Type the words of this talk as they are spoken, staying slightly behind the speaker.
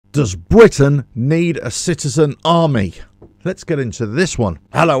Does Britain need a citizen army? Let's get into this one.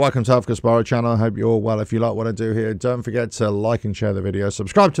 Hello, welcome to Alpha Sparrow channel. I hope you're all well. If you like what I do here, don't forget to like and share the video,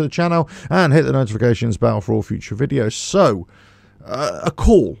 subscribe to the channel, and hit the notifications bell for all future videos. So, a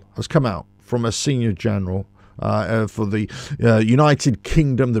call has come out from a senior general for the United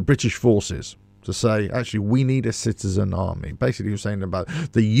Kingdom, the British forces, to say, actually, we need a citizen army. Basically, he was saying about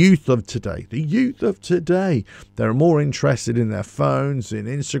the youth of today. The youth of today, they're more interested in their phones, in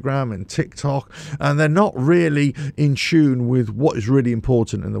Instagram and TikTok, and they're not really in tune with what is really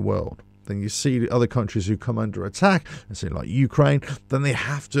important in the world. Then you see other countries who come under attack, let's say like Ukraine, then they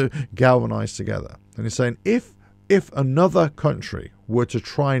have to galvanize together. And he's saying, if another country were to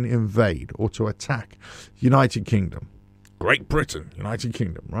try and invade or to attack United Kingdom, Great Britain, United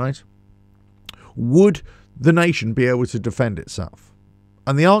Kingdom, right? Would the nation be able to defend itself?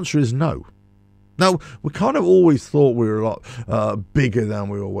 And the answer is no. Now, we kind of always thought we were a lot bigger than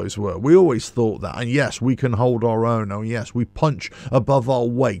we always were. We always thought that. And yes, we can hold our own. Oh, yes, we punch above our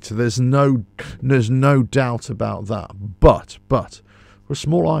weight. There's no doubt about that. But we're a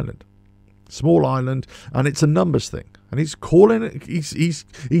small island. Small island, and it's a numbers thing. And he's calling it,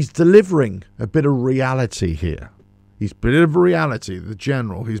 he's delivering a bit of reality here. He's a bit of reality, the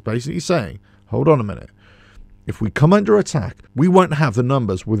general. He's basically saying, hold on a minute. If we come under attack, we won't have the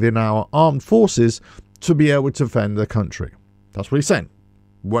numbers within our armed forces to be able to defend the country. That's what he's saying.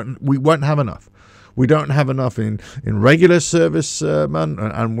 We won't have enough. We don't have enough in regular service men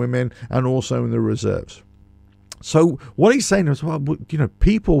and women, and also in the reserves. So what he's saying is, well, you know,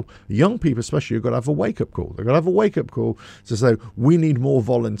 people, young people especially, have got to have a wake-up call. They've got to have a wake-up call to say, we need more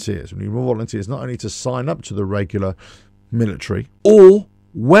volunteers. We need more volunteers, not only to sign up to the regular military, or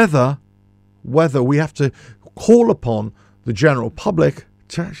whether we have to call upon the general public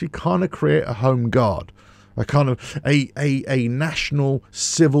to actually kind of create a home guard, a kind of a national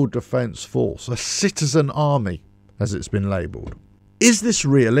civil defense force, a citizen army, as it's been labeled. Is this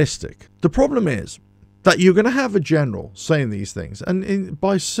realistic? The problem is that you're going to have a general saying these things, and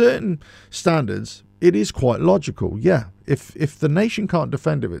by certain standards, it is quite logical. Yeah, if the nation can't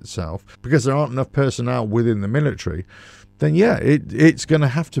defend itself because there aren't enough personnel within the military, then yeah, it's going to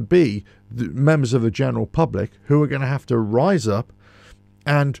have to be the members of the general public who are going to have to rise up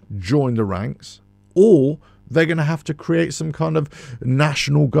and join the ranks, or they're going to have to create some kind of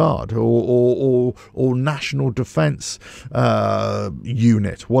national guard or national defense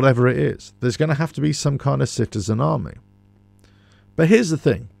unit, whatever it is. There's going to have to be some kind of citizen army. But here's the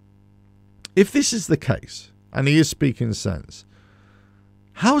thing. If this is the case, and he is speaking sense,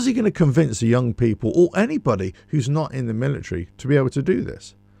 how is he going to convince the young people or anybody who's not in the military to be able to do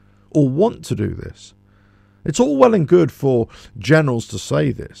this or want to do this? It's all well and good for generals to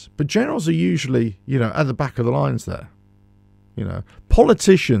say this, but generals are usually, you know, at the back of the lines there. You know,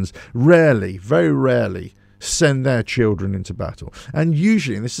 politicians rarely, very rarely, send their children into battle. And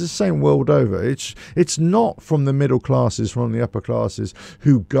usually, and this is the same world over, it's not from the middle classes, from the upper classes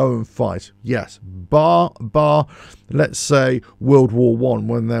who go and fight. Yes, bar, let's say, World War I,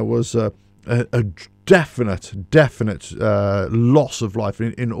 when there was a definite loss of life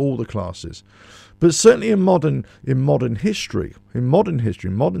in all the classes. But certainly in modern history, in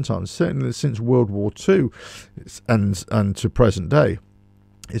modern times, certainly since World War II and to present day,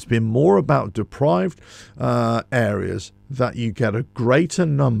 it's been more about deprived areas that you get a greater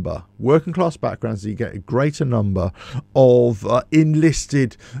number, working class backgrounds, that you get a greater number of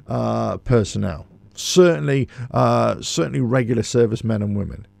enlisted personnel. Certainly regular servicemen and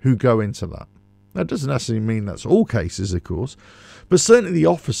women who go into that. That doesn't necessarily mean that's all cases, of course, but certainly the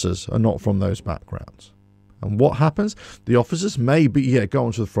officers are not from those backgrounds. And what happens? The officers may be, go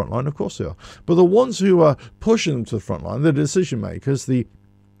onto the front line, of course they are, but the ones who are pushing them to the front line, the decision makers, the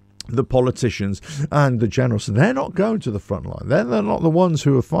politicians and the generals, they're not going to the front line. They're not the ones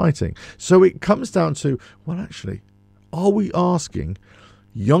who are fighting. So it comes down to, well, actually, are we asking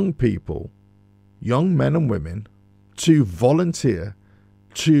young people, young men and women, to volunteer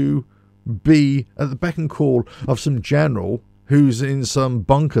to be at the beck and call of some general who's in some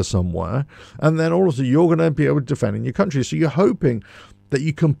bunker somewhere, and then also you're going to be able to defend in your country? So you're hoping that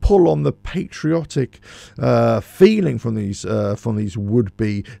you can pull on the patriotic feeling from these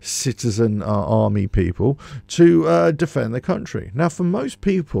would-be citizen army people to defend the country. Now, for most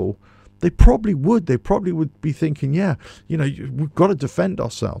people, they probably would. They probably would be thinking, yeah, you know, we've got to defend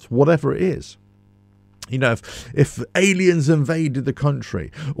ourselves, whatever it is. You know, if aliens invaded the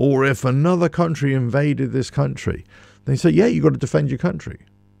country, or if another country invaded this country, they say, yeah, you've got to defend your country.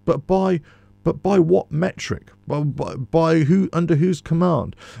 But by what metric? By who, under whose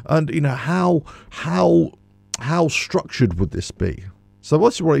command? And, you know, how structured would this be? So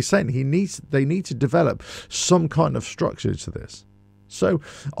what's what he's saying? They need to develop some kind of structure to this. So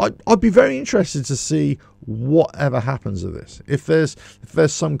I'd be very interested to see whatever happens of this. If there's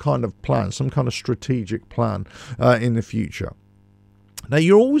some kind of plan, some kind of strategic plan in the future. Now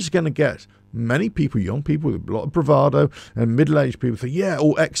you're always going to get many people, young people with a lot of bravado, and middle-aged people think, yeah,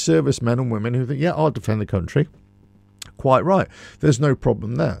 or ex-service men and women who think, yeah, I'll defend the country. Quite right. There's no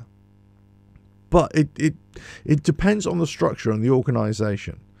problem there. But it depends on the structure and the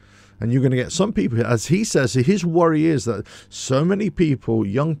organisation. And you're going to get some people, as he says, his worry is that so many people,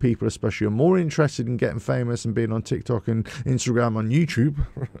 young people especially, are more interested in getting famous and being on TikTok and Instagram and YouTube,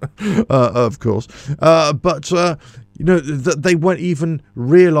 of course. But you know, that they won't even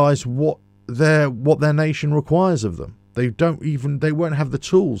realise what their nation requires of them. They won't have the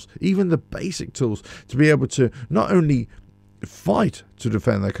tools, even the basic tools, to be able to not only fight to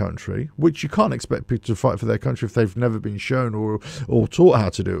defend their country, which you can't expect people to fight for their country if they've never been shown or taught how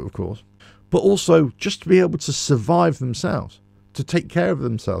to do it, of course, but also just to be able to survive themselves, to take care of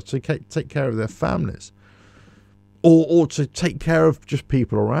themselves, to take care of their families, or to take care of just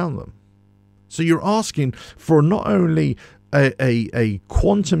people around them. So you're asking for not only a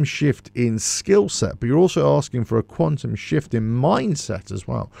quantum shift in skill set, but you're also asking for a quantum shift in mindset as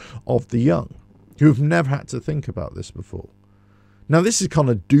well of the young who've never had to think about this before. Now, this is kind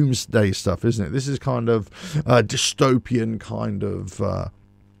of doomsday stuff, isn't it? This is kind of dystopian kind of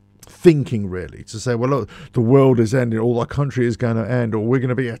thinking, really, to say, well, look, the world is ending, or our country is going to end, or we're going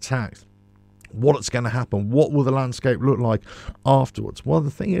to be attacked. What's going to happen? What will the landscape look like afterwards? Well,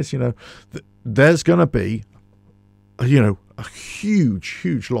 the thing is, you know, there's going to be, you know, a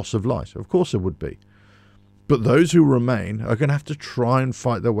huge loss of life. Of course there would be. But those who remain are going to have to try and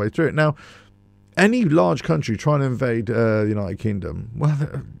fight their way through it. Now, any large country trying to invade the United Kingdom,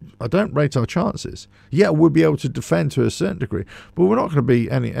 well, I don't rate our chances. Yeah, we'll be able to defend to a certain degree, but we're not going to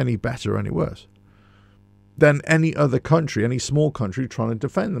be any better or any worse than any other country, any small country trying to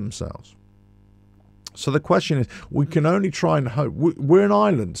defend themselves. So the question is, we can only try and hope. We're an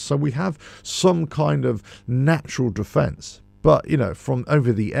island, so we have some kind of natural defense. But, you know, from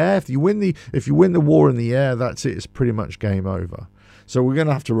over the air, if you win the war in the air, that's it. It's pretty much game over. So we're going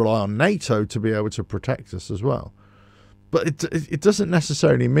to have to rely on NATO to be able to protect us as well. But it doesn't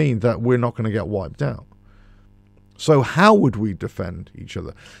necessarily mean that we're not going to get wiped out. So how would we defend each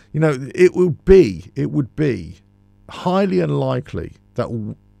other? You know, it would be highly unlikely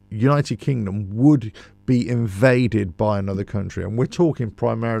that United Kingdom would be invaded by another country. And we're talking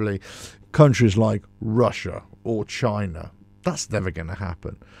primarily countries like Russia or China. That's never going to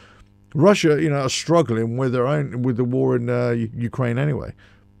happen. Russia, you know, are struggling with the war in Ukraine anyway,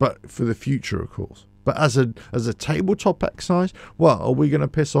 but for the future, of course. But as a tabletop exercise, well, are we going to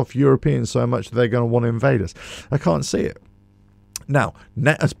piss off Europeans so much that they're going to want to invade us? I can't see it. Now,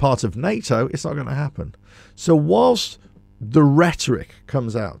 as part of NATO, it's not going to happen. So whilst the rhetoric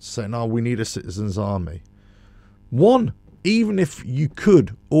comes out saying, "Oh, we need a citizens' army," even if you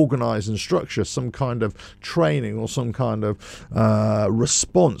could organise and structure some kind of training or some kind of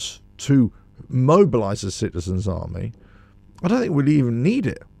response to mobilise a citizens' army, I don't think we'll even need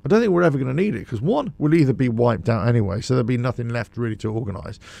it. I don't think we're ever going to need it, because one, we'll either be wiped out anyway, so there'll be nothing left really to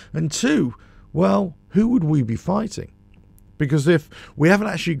organise, and two, well, who would we be fighting? Because if we haven't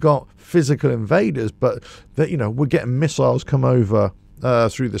actually got physical invaders, but that, you know, we're getting missiles come over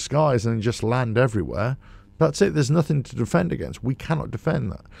through the skies and just land everywhere, that's it. There's nothing to defend against. We cannot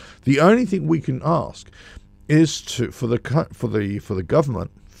defend that. The only thing we can ask is for the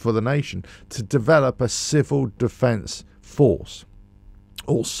government, for the nation, to develop a civil defence force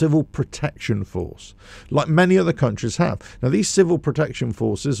or civil protection force, like many other countries have. Now, these civil protection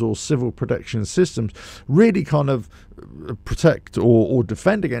forces or civil protection systems really kind of protect or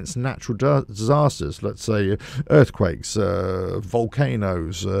defend against natural disasters, let's say earthquakes,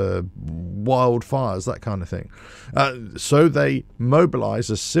 volcanoes, wildfires, that kind of thing. So they mobilise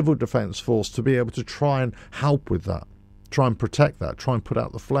a civil defence force to be able to try and help with that. Try and protect that, try and put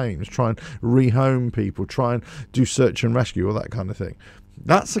out the flames, try and rehome people, try and do search and rescue, all that kind of thing.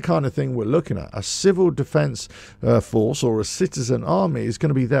 That's the kind of thing we're looking at. A civil defence force or a citizen army is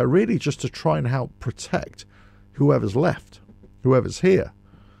going to be there really just to try and help protect whoever's left, whoever's here.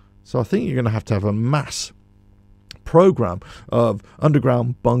 So I think you're going to have a mass program of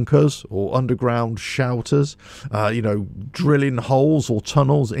underground bunkers or underground shelters, you know, drilling holes or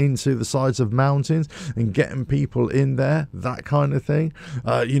tunnels into the sides of mountains and getting people in there, that kind of thing.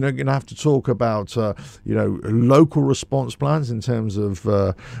 You know, you're going to have to talk about, you know, local response plans in terms of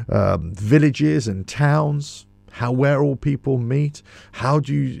villages and towns, where all people meet. How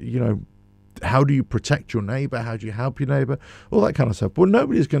do you, you know, how do you protect your neighbor? How do you help your neighbor? All that kind of stuff. Well,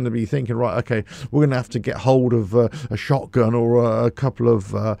 nobody's going to be thinking, right, okay, we're going to have to get hold of a shotgun or a couple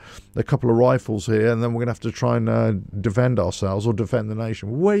of rifles here, and then we're going to have to try and defend ourselves or defend the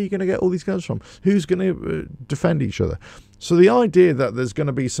nation. Where are you going to get all these guns from? Who's going to defend each other? So the idea that there's going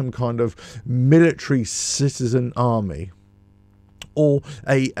to be some kind of military citizen army or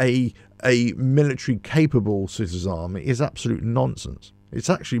a military capable citizen army is absolute nonsense. It's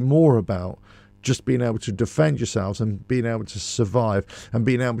actually more about just being able to defend yourselves and being able to survive and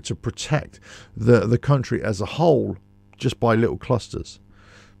being able to protect the country as a whole just by little clusters.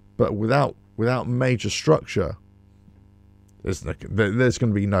 But without major structure, there's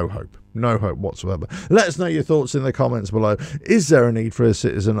going to be no hope whatsoever. Let us know your thoughts in the comments below. Is there a need for a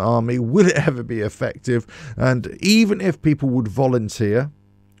citizen army? Will it ever be effective? And even if people would volunteer,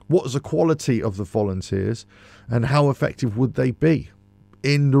 what is the quality of the volunteers and how effective would they be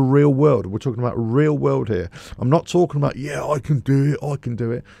in the real world? We're talking about real world here. I'm not talking about, yeah, I can do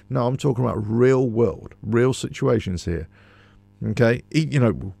it. No, I'm talking about real world, real situations here. Okay, you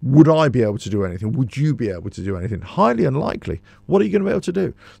know, would I be able to do anything? Would you be able to do anything? Highly unlikely. What are you going to be able to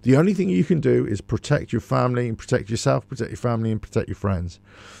do? The only thing you can do is protect your family and protect yourself, protect your family and protect your friends.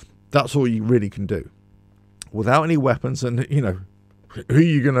 That's all you really can do. Without any weapons, and, you know, who are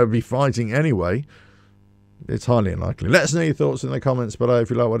you going to be fighting anyway? It's highly unlikely. Let us know your thoughts in the comments below if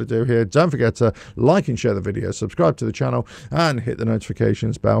you like what I do here. Don't forget to like and share the video, subscribe to the channel, and hit the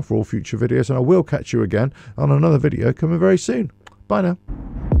notifications bell for all future videos. And I will catch you again on another video coming very soon. Bye now.